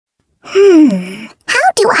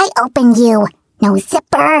How do I open you? No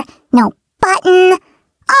zipper, no button.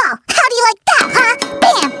 Oh, how do you like that, huh?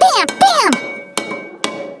 Bam, bam, bam!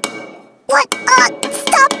 What?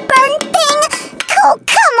 Stubborn thing? Oh,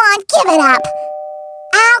 come on, give it up.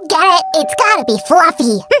 I'll get it. It's gotta be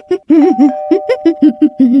fluffy.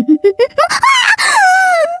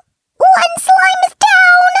 One slime is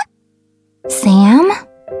down! Sam?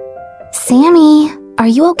 Sammy, are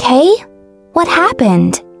you okay? What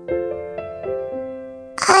happened?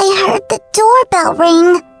 I heard the doorbell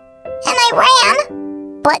ring, and I ran,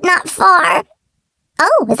 but not far.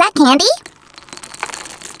 Oh, is that Candy?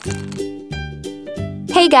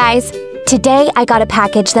 Hey guys, today I got a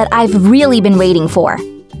package that I've really been waiting for.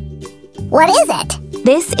 What is it?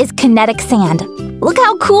 This is kinetic sand. Look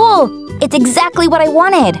how cool! It's exactly what I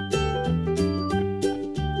wanted.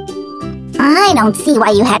 I don't see why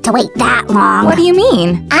you had to wait that long. What do you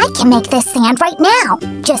mean? I can make this sand right now.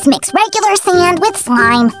 Just mix regular sand with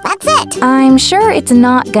slime. That's it. I'm sure it's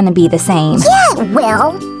not gonna be the same. Yeah, it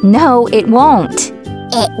will. No, it won't.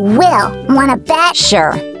 It will. Wanna bet?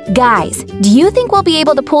 Sure. Guys, do you think we'll be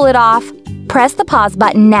able to pull it off? Press the pause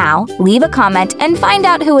button now, leave a comment, and find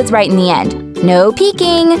out who is right in the end. No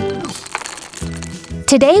peeking!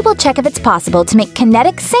 Today we'll check if it's possible to make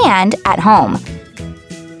kinetic sand at home.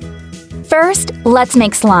 First, let's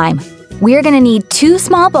make slime. We're gonna need 2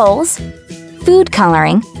 small bowls, food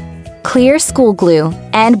coloring, clear school glue,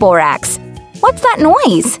 and borax. What's that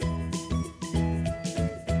noise?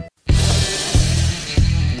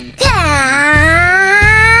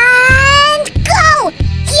 And go!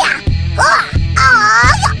 Yeah!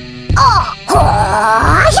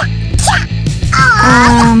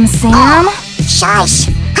 Sam? Shush!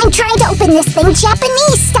 I'm trying to open this thing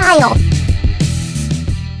Japanese style.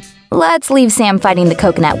 Let's leave Sam fighting the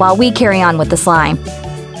coconut while we carry on with the slime.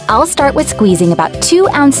 I'll start with squeezing about 2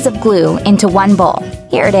 ounces of glue into 1 bowl.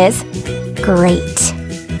 Here it is. Great.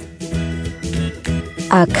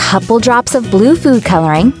 A couple drops of blue food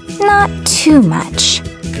coloring, not too much.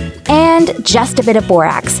 And just a bit of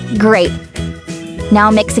borax. Great. Now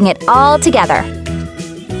mixing it all together.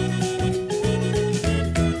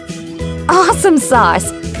 Awesome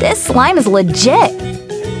sauce! This slime is legit!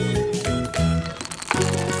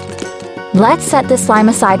 Let's set this slime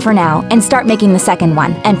aside for now and start making the second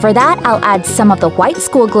one. And for that, I'll add some of the white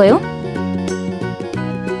school glue,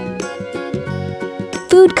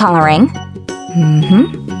 food coloring,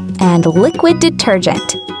 and liquid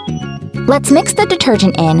detergent. Let's mix the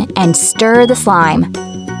detergent in and stir the slime.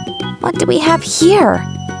 What do we have here?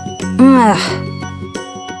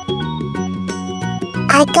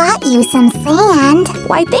 I got you some sand.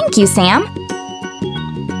 Why, thank you, Sam.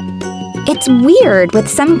 It's weird with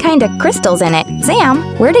some kind of crystals in it. Sam,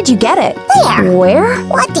 where did you get it? There. Where?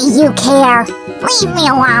 What do you care? Leave me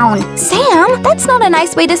alone. Sam, that's not a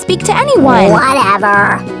nice way to speak to anyone.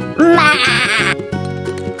 Whatever.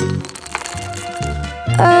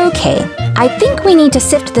 Okay, I think we need to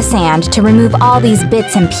sift the sand to remove all these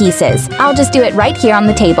bits and pieces. I'll just do it right here on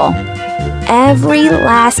the table. Every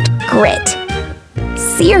last grit.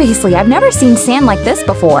 Seriously, I've never seen sand like this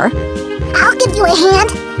before. I'll give you a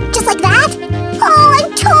hand. Just like that? Oh,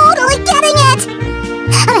 I'm totally getting it!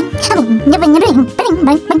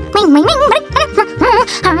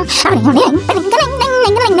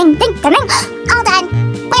 All done.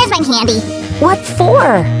 Where's my candy? What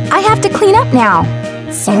for? I have to clean up now.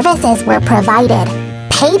 Services were provided.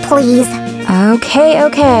 Pay, please.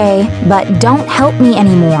 Okay, but don't help me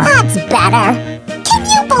anymore. That's better. Can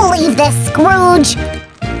you believe this, Scrooge?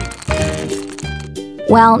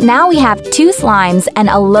 Well, now we have 2 slimes and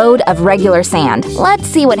a load of regular sand. Let's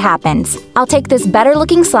see what happens. I'll take this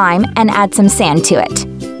better-looking slime and add some sand to it.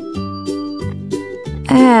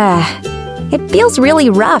 It feels really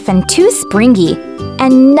rough and too springy,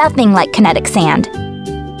 and nothing like kinetic sand.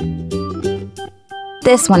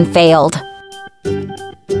 This one failed.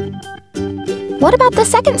 What about the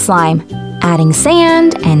second slime? Adding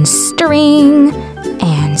sand and stirring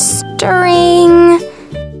and stirring.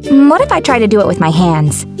 What if I try to do it with my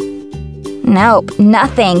hands? Nope,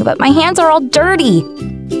 nothing, but my hands are all dirty.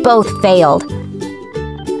 Both failed.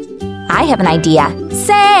 I have an idea.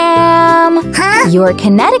 Sam! Huh? Your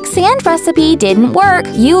kinetic sand recipe didn't work.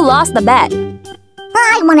 You lost the bet.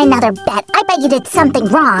 I want another bet. I bet you did something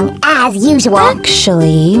wrong, as usual.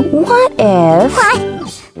 Actually, what if... What?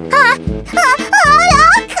 Oh, no,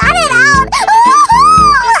 cut it out!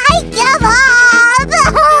 Oh, I give up!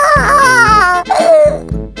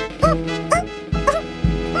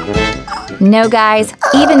 No, guys.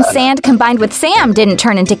 Even sand combined with Sam didn't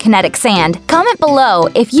turn into kinetic sand. Comment below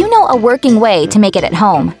if you know a working way to make it at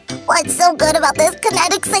home. What's so good about this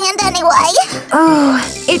kinetic sand anyway? Oh,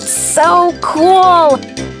 it's so cool!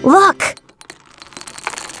 Look!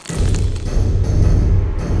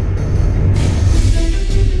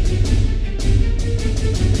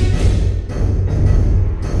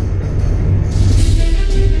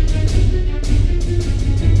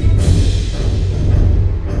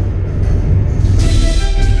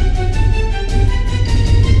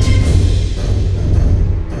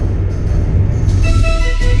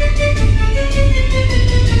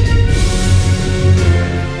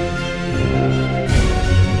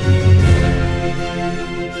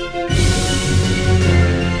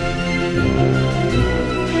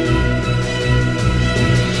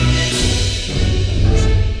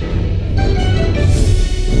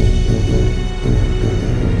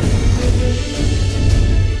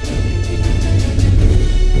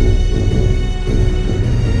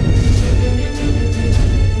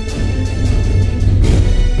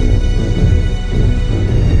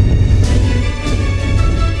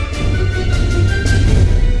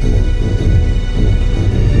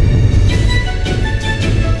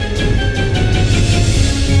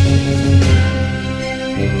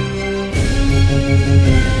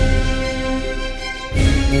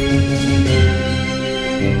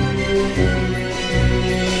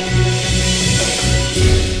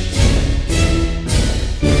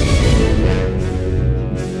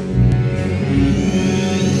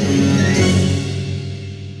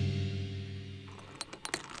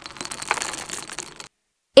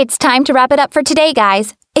 It's time to wrap it up for today,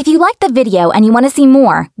 guys. If you liked the video and you want to see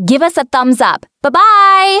more, give us a thumbs up.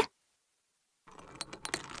 Bye-bye!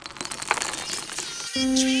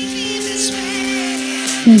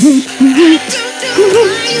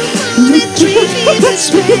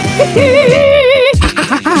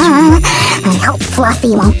 I hope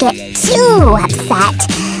Fluffy won't get too upset.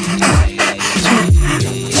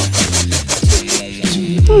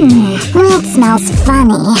 That smells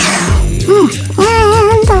funny.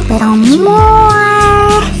 And a little more.